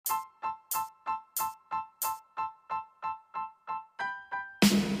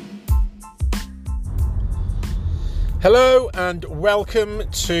Hello and welcome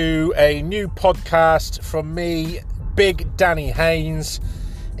to a new podcast from me, Big Danny Haynes,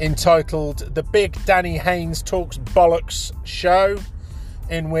 entitled The Big Danny Haynes Talks Bollocks Show,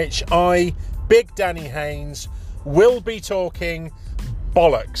 in which I, Big Danny Haynes, will be talking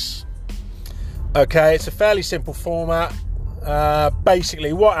bollocks. Okay, it's a fairly simple format.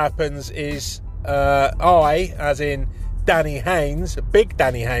 Basically what happens is I, as in Danny Haynes, Big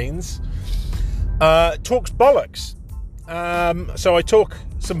Danny Haynes, talks bollocks. So I talk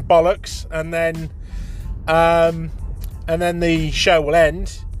some bollocks, and then the show will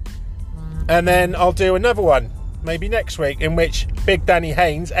end, and then I'll do another one, maybe next week, in which Big Danny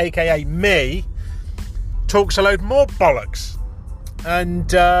Haynes, aka me, talks a load more bollocks.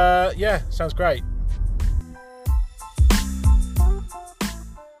 And yeah, sounds great.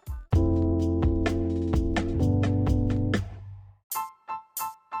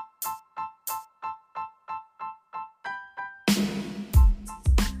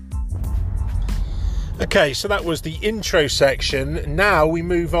 Okay, so that was the intro section. Now we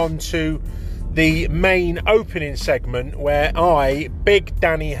move on to the main opening segment where I, Big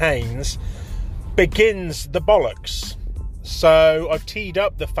Danny Haynes, begins the bollocks. So I've teed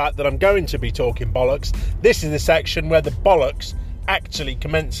up the fact that I'm going to be talking bollocks. This is the section where the bollocks actually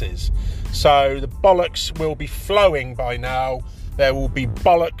commences. So the bollocks will be flowing by now. There will be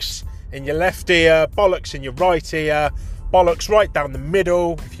bollocks in your left ear, bollocks in your right ear, bollocks right down the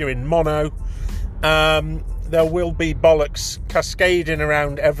middle if you're in mono. There will be bollocks cascading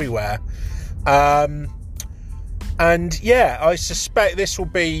around everywhere. And yeah, I suspect this will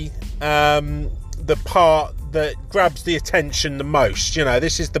be the part that grabs the attention the most. You know,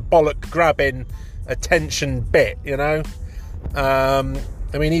 this is the bollock grabbing attention bit, you know. I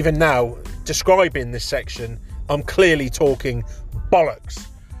mean, even now, describing this section, I'm clearly talking bollocks.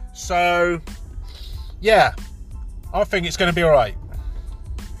 So, yeah, I think it's going to be alright.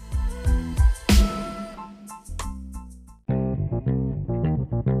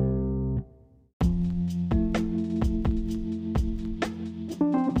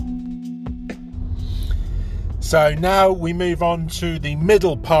 So now we move on to the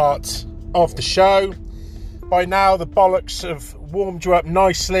middle part of the show. By now the bollocks have warmed you up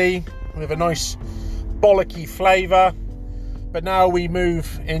nicely with a nice bollocky flavour. But now we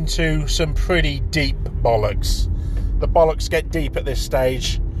move into some pretty deep bollocks. The bollocks get deep at this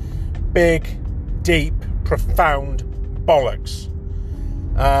stage. Big, deep, profound bollocks.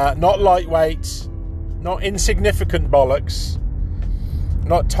 Not lightweight, not insignificant bollocks,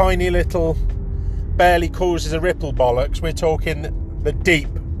 not tiny little barely causes a ripple bollocks. We're talking the deep,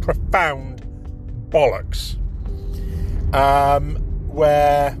 profound bollocks,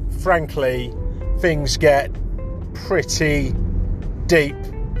 where frankly things get pretty deep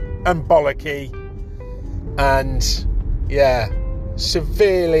and bollocky, and yeah,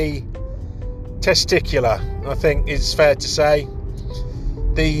 severely testicular, I think it's fair to say.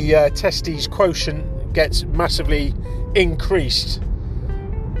 The testes quotient gets massively increased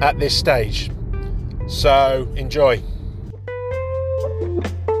at this stage. So, enjoy.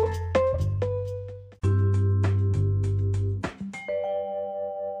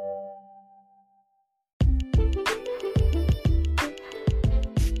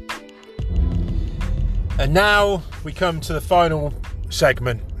 And now we come to the final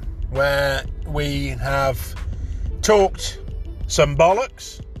segment where we have talked some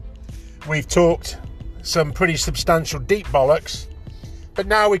bollocks. We've talked some pretty substantial deep bollocks. But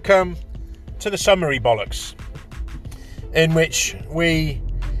now we come to the summary bollocks, in which we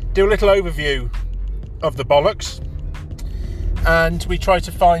do a little overview of the bollocks and we try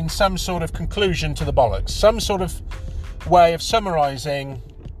to find some sort of conclusion to the bollocks, some sort of way of summarising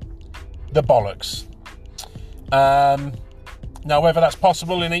the bollocks. Now whether that's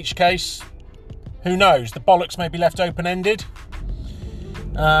possible in each case, who knows? The bollocks may be left open-ended,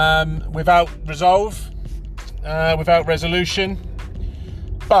 without resolve, without resolution,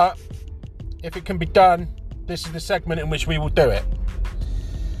 but if it can be done, this is the segment in which we will do it.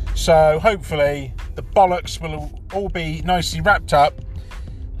 So hopefully the bollocks will all be nicely wrapped up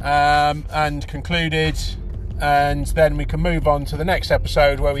and concluded, and then we can move on to the next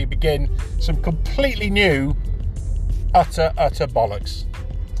episode where we begin some completely new utter bollocks.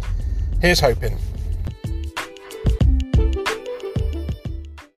 Here's hoping.